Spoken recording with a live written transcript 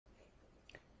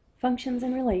Functions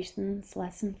and Relations,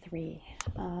 Lesson 3,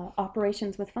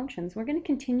 Operations with Functions. We're going to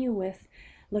continue with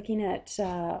looking at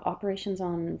operations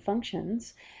on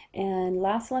functions. And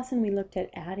last lesson we looked at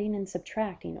adding and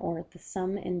subtracting, or the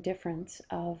sum and difference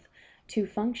of two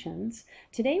functions.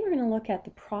 Today we're going to look at the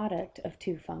product of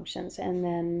two functions, and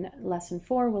then lesson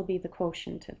 4 will be the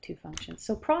quotient of two functions.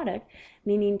 So product,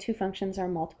 meaning two functions are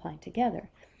multiplied together.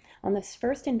 On this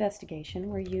first investigation,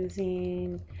 we're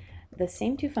using the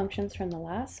same two functions from the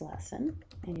last lesson,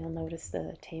 and you'll notice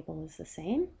the table is the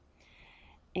same.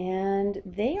 And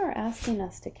they are asking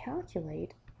us to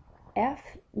calculate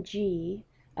fg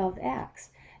of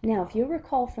x. Now, if you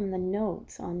recall from the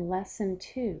notes on lesson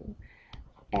 2,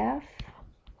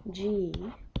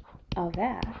 fg of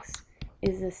x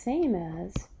is the same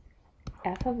as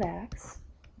f of x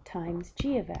times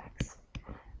g of x.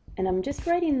 And I'm just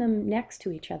writing them next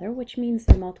to each other, which means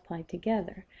they're multiplied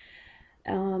together.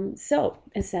 So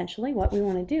essentially what we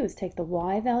want to do is take the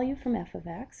y value from f of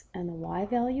x and the y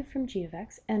value from g of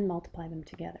x and multiply them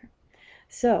together.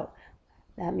 So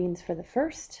that means for the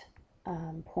first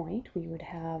point we would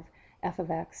have f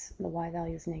of x, the y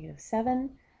value is -7,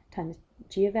 times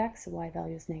g of x, the y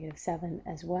value is -7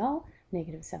 as well.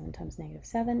 -7 times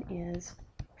 -7 is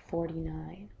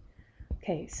 49.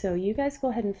 Okay, so you guys go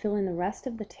ahead and fill in the rest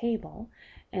of the table,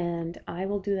 and I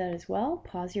will do that as well.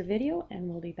 Pause your video and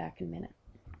we'll be back in a minute.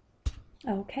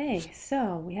 Okay,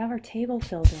 so we have our table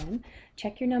filled in.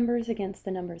 Check your numbers against the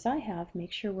numbers I have.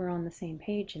 Make sure we're on the same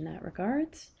page in that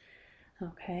regards.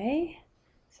 Okay,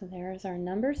 so there's our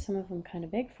numbers. Some of them kind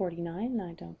of big, 49.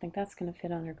 I don't think that's going to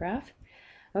fit on our graph.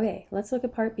 Okay, let's look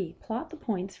at part B. Plot the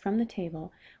points from the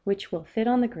table which will fit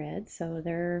on the grid. So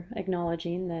they're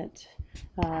acknowledging that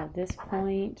this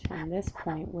point and this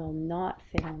point will not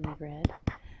fit on the grid.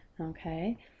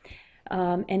 Okay,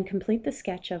 and complete the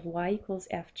sketch of y equals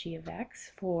fg of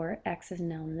x for x is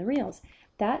an element in the reals.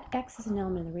 That x is an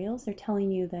element in the reals, they're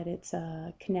telling you that it's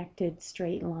a connected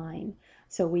straight line.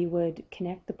 So we would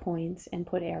connect the points and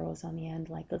put arrows on the end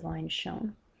like the line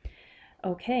shown.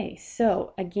 Okay,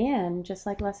 so again, just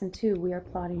like lesson 2, we are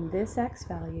plotting this x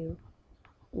value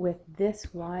with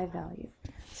this y value.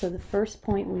 So the first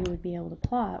point we would be able to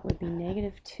plot would be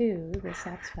 -2, this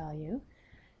x value,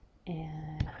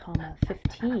 and comma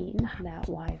 15, that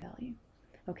y value.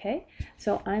 Okay,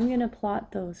 so I'm going to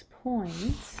plot those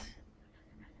points.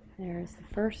 There's the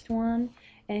first one,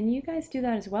 and you guys do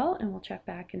that as well, and we'll check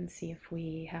back and see if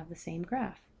we have the same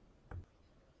graph.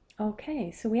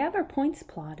 Okay, so we have our points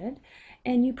plotted,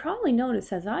 and you probably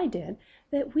notice, as I did,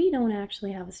 that we don't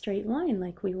actually have a straight line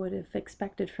like we would have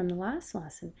expected from the last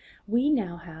lesson. We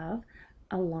now have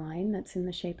a line that's in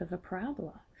the shape of a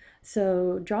parabola.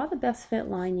 So draw the best fit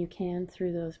line you can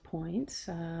through those points.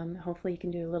 Hopefully you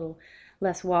can do a little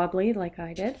less wobbly like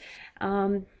I did.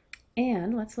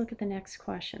 And let's look at the next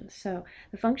question. So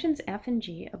the functions f and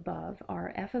g above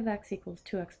are f of x equals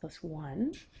 2x plus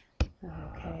 1.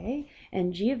 Okay,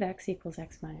 and g of x equals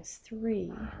x minus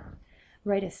 3.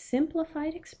 Write a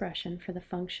simplified expression for the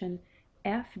function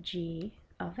fg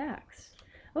of x.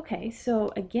 Okay, so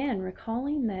again,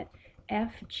 recalling that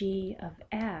fg of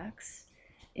x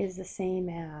is the same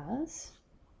as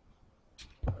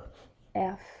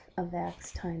f of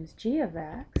x times g of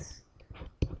x.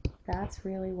 That's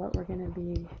really what we're going to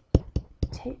be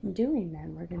doing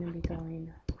then. We're going to be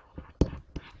going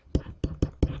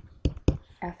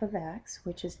f of x,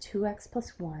 which is 2x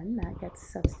plus 1, that gets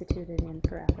substituted in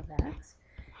for f of x.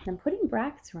 And I'm putting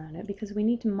brackets around it because we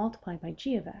need to multiply by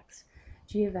g of x.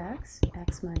 G of x,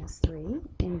 x minus 3,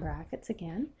 in brackets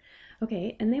again.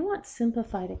 Okay, and they want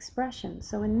simplified expressions.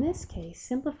 So in this case,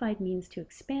 simplified means to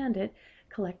expand it,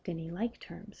 collect any like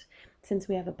terms. Since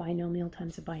we have a binomial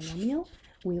times a binomial,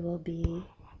 we will be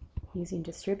using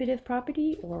distributive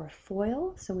property or a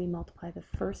FOIL. So we multiply the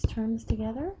first terms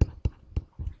together,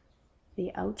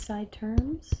 the outside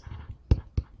terms.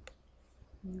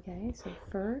 Okay, so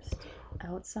first,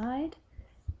 outside,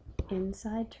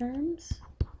 inside terms,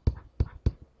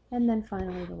 and then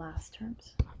finally the last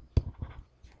terms.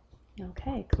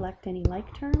 Okay, collect any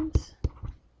like terms.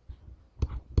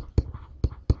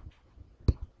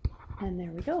 And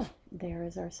there we go. There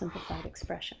is our simplified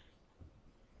expression.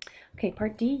 Okay,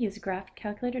 part D, use a graph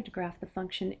calculator to graph the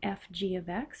function fg of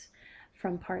x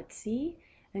from part C,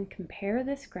 and compare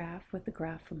this graph with the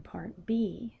graph from part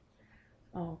B.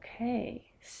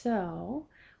 Okay, so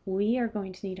we are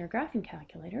going to need our graphing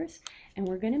calculators, and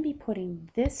we're going to be putting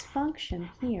this function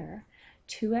here,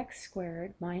 2x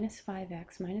squared minus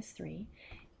 5x minus 3,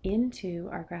 into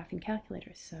our graphing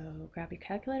calculators. So grab your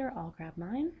calculator, I'll grab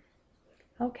mine.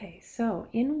 Okay, so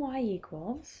in y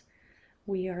equals,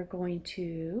 we are going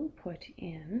to put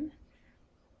in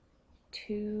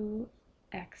 2x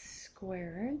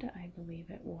squared, I believe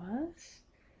it was.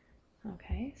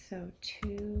 Okay, so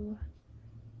 2x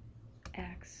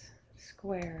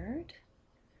squared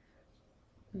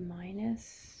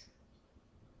minus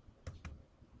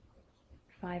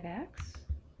 5x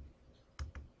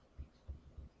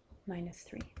minus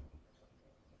 3.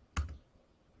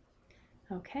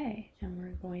 Okay, and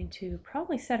we're going to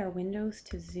probably set our windows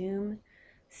to zoom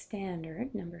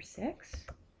standard, number 6.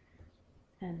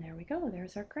 And there we go,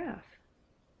 there's our graph.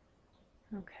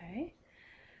 Okay,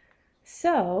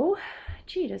 so,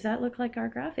 gee, does that look like our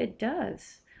graph? It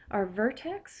does. Our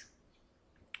vertex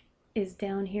is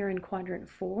down here in quadrant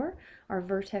 4. Our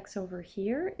vertex over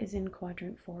here is in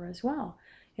quadrant 4 as well.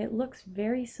 It looks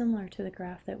very similar to the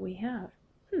graph that we have.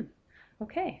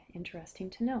 Okay, interesting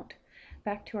to note.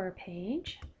 Back to our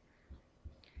page.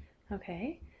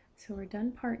 Okay, so we're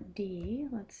done part D.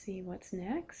 Let's see what's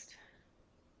next.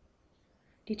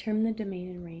 Determine the domain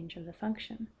and range of the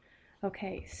function.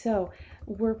 Okay, so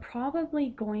we're probably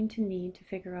going to need to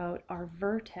figure out our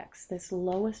vertex, this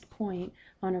lowest point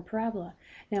on a parabola.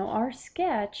 Now our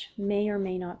sketch may or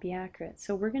may not be accurate,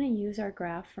 so we're going to use our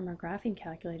graph from our graphing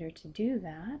calculator to do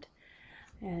that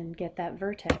and get that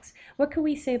vertex. What can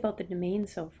we say about the domain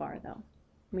so far though?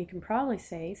 We can probably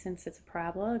say, since it's a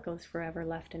parabola, it goes forever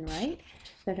left and right,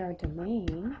 that our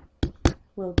domain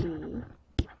will be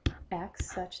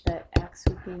x such that x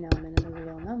would be an element of the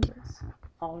real numbers,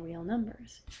 all real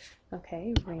numbers.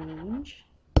 Okay, range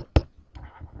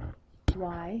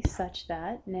y such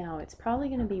that, now it's probably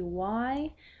going to be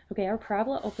y, okay, our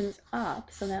parabola opens up,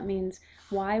 so that means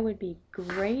y would be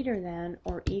greater than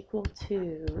or equal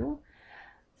to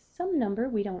some number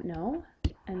we don't know,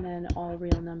 and then all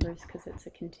real numbers because it's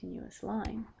a continuous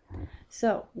line.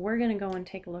 So we're going to go and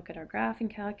take a look at our graphing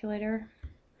calculator.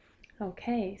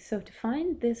 Okay, so to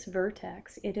find this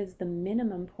vertex, it is the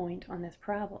minimum point on this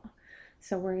parabola.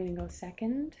 So we're going to go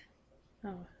second,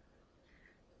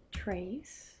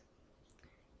 trace,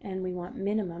 and we want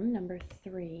minimum, number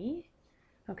 3.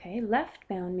 Okay, left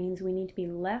bound means we need to be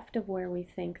left of where we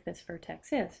think this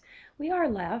vertex is. We are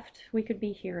left, we could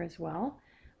be here as well.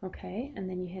 Okay, and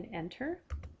then you hit enter.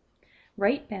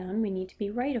 Right bound, we need to be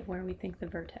right of where we think the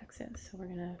vertex is. So we're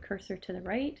going to cursor to the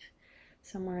right,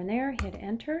 somewhere in there, hit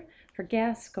enter. For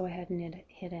guess, go ahead and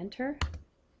hit enter.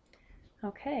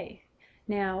 Okay,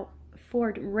 now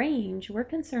for range, we're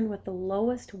concerned with the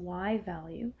lowest y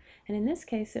value, and in this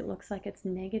case it looks like it's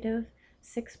negative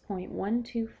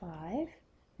 6.125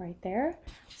 right there.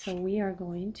 So we are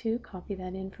going to copy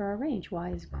that in for our range.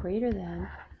 Y is greater than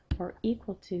or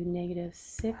equal to negative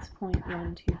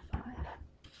 6.125.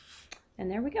 And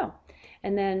there we go.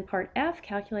 And then part F,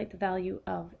 calculate the value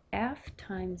of f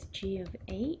times g of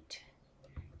 8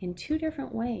 in 2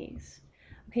 different ways.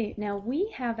 Okay, now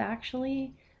we have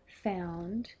actually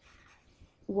found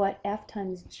what f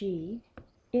times g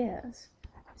is.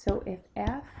 So if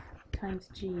f times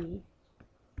g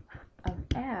of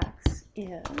x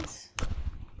is,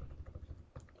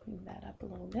 move that up a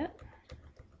little bit.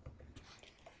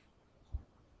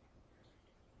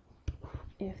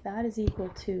 If that is equal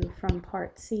to, from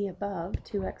part C above,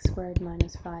 2x squared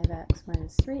minus 5x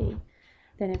minus 3,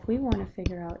 then if we want to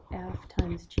figure out f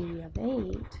times g of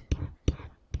 8,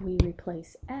 we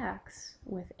replace x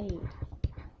with 8.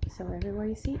 So everywhere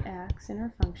you see x in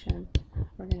our function,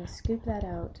 we're going to scoop that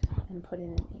out and put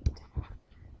in an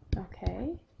 8.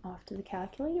 Okay, off to the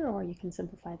calculator, or you can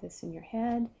simplify this in your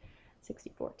head.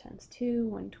 64 times 2,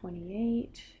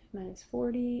 128, minus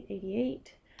 40,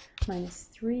 88. Minus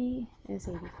 3 is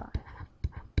 85.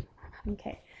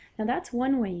 Okay, now that's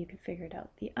one way you could figure it out.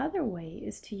 The other way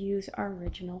is to use our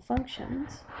original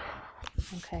functions,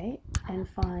 okay, and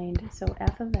find, so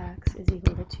f of x is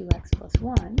equal to 2x plus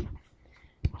 1,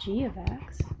 g of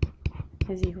x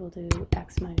is equal to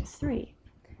x minus 3.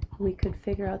 We could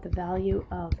figure out the value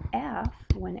of f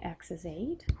when x is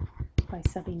 8 by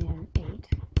subbing in 8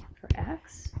 for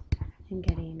x and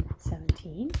getting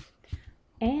 17.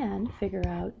 And figure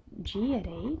out g at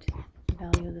 8, the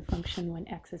value of the function when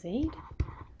x is 8,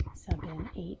 sub in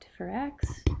 8 for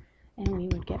x, and we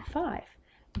would get 5.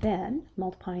 Then,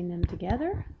 multiplying them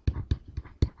together,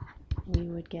 we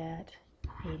would get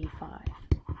 85.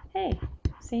 Hey,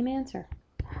 same answer.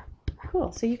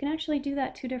 Cool, so you can actually do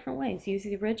that 2 different ways. Use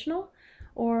the original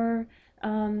or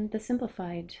the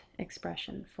simplified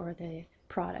expression for the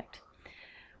product.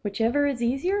 Whichever is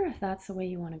easier, that's the way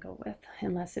you want to go with,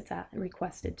 unless it's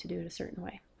requested to do it a certain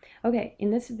way. Okay, in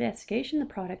this investigation, the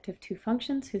product of 2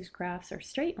 functions whose graphs are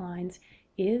straight lines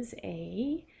is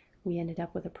we ended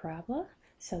up with a parabola,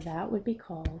 so that would be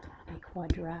called a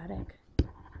quadratic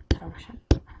function.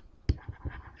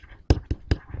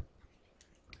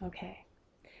 Okay.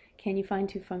 Can you find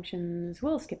two functions?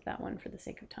 We'll skip that one for the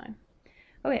sake of time.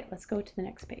 Okay, let's go to the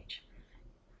next page.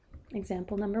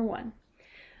 Example number 1.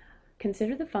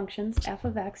 Consider the functions f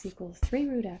of x equals 3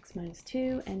 root x minus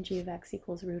 2 and g of x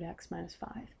equals root x minus 5.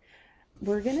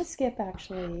 We're going to skip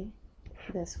actually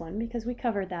this one because we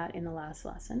covered that in the last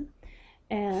lesson.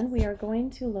 And we are going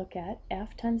to look at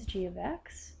f times g of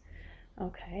x.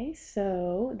 Okay,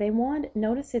 so they want,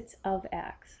 notice it's of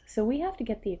x. So we have to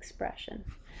get the expression.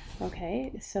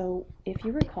 Okay, so if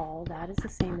you recall, that is the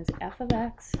same as f of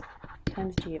x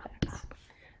times g of x.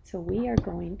 So we are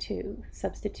going to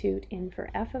substitute in for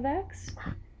f of x,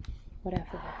 what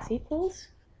f of x equals,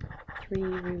 3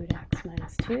 root x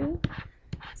minus 2.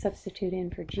 Substitute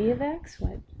in for g of x,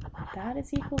 what that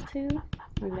is equal to,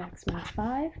 root x minus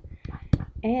 5.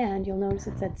 And you'll notice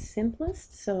it said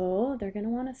simplest, so they're going to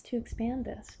want us to expand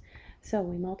this. So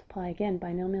we multiply again,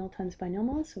 binomial times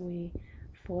binomial, so we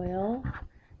FOIL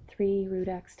 3 root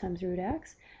x times root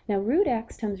x. Now root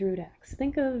x times root x,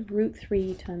 think of root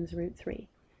 3 times root 3.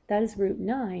 That is root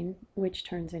 9, which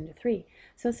turns into 3.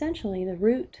 So essentially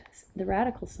the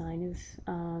radical sign is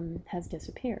has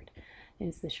disappeared.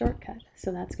 It's the shortcut.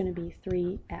 So that's going to be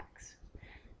 3x.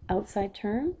 Outside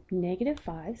term, negative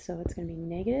 5, so it's going to be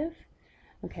negative.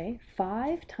 Okay,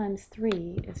 5 times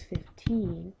 3 is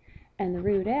 15, and the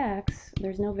root x,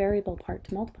 there's no variable part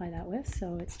to multiply that with,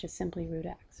 so it's just simply root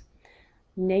x.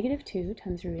 Negative 2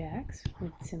 times root x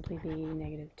would simply be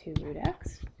negative 2 root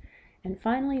x. And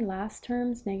finally, last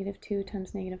terms, negative 2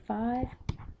 times negative 5,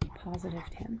 positive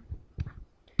 10.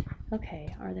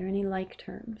 Okay, are there any like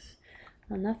terms?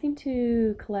 Well, nothing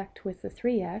to collect with the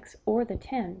 3x or the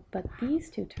 10, but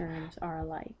these two terms are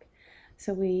alike.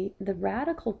 So the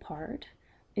radical part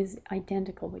is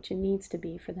identical, which it needs to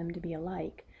be for them to be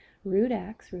alike. Root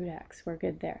x, we're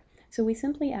good there. So we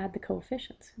simply add the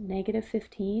coefficients. Negative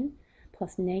 15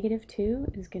 plus negative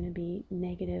 2 is going to be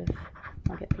negative,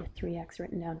 I'll get the 3x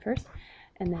written down first,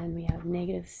 and then we have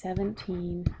negative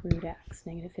 17 root x,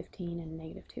 negative 15 and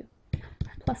negative 2,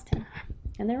 plus 10.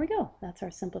 And there we go. That's our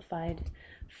simplified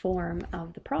form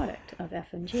of the product of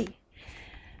f and g.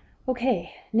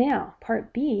 Okay, now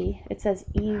part B, it says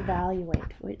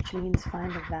evaluate, which means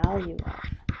find the value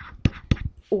of,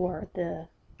 or the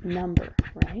number,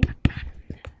 right?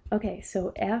 Okay,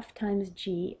 so f times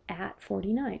g at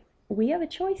 49. We have a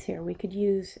choice here. We could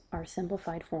use our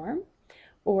simplified form,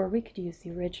 or we could use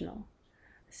the original.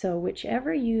 So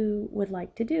whichever you would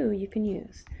like to do, you can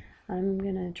use. I'm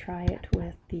going to try it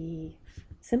with the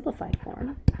simplified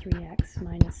form, 3x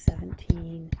minus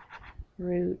 17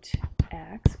 root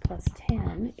x plus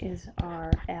 10 is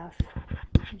our f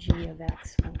g of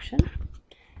x function.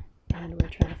 And we're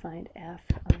trying to find f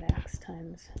of x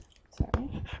times,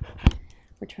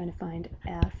 we're trying to find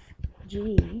f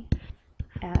g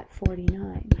at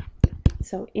 49.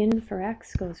 So in for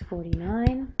x goes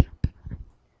 49.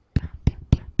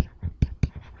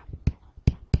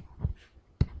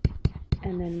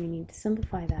 And then we need to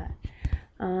simplify that.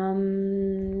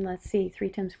 Let's see, 3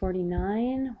 times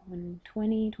 49,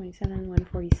 120, 27,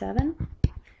 147,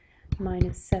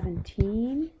 minus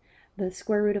 17. The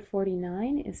square root of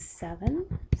 49 is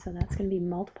 7, so that's going to be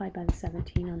multiplied by the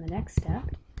 17 on the next step.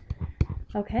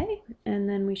 Okay, and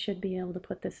then we should be able to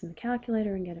put this in the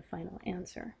calculator and get a final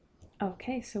answer.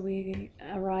 Okay, so we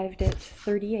arrived at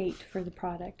 38 for the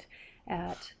product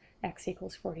at x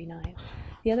equals 49.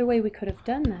 The other way we could have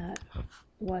done that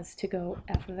was to go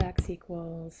f of x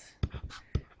equals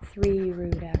 3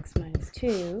 root x minus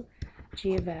 2,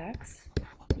 g of x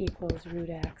equals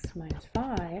root x minus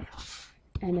 5,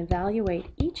 and evaluate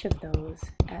each of those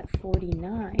at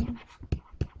 49,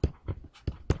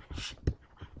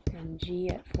 and g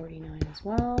at 49 as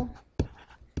well.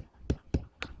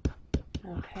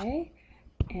 Okay,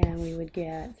 and we would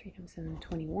get 3 times 7 is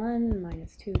 21,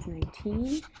 minus 2 is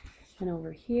 19, and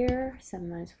over here 7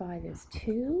 minus 5 is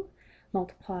 2.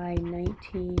 Multiply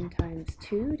 19 times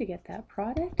 2 to get that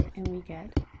product, and we get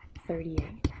 38.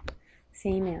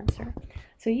 Same answer.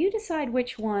 So you decide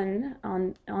which one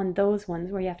on those ones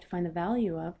where you have to find the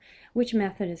value of, which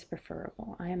method is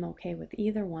preferable. I am okay with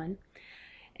either one.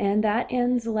 And that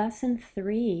ends lesson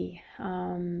 3.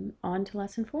 On to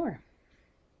lesson 4.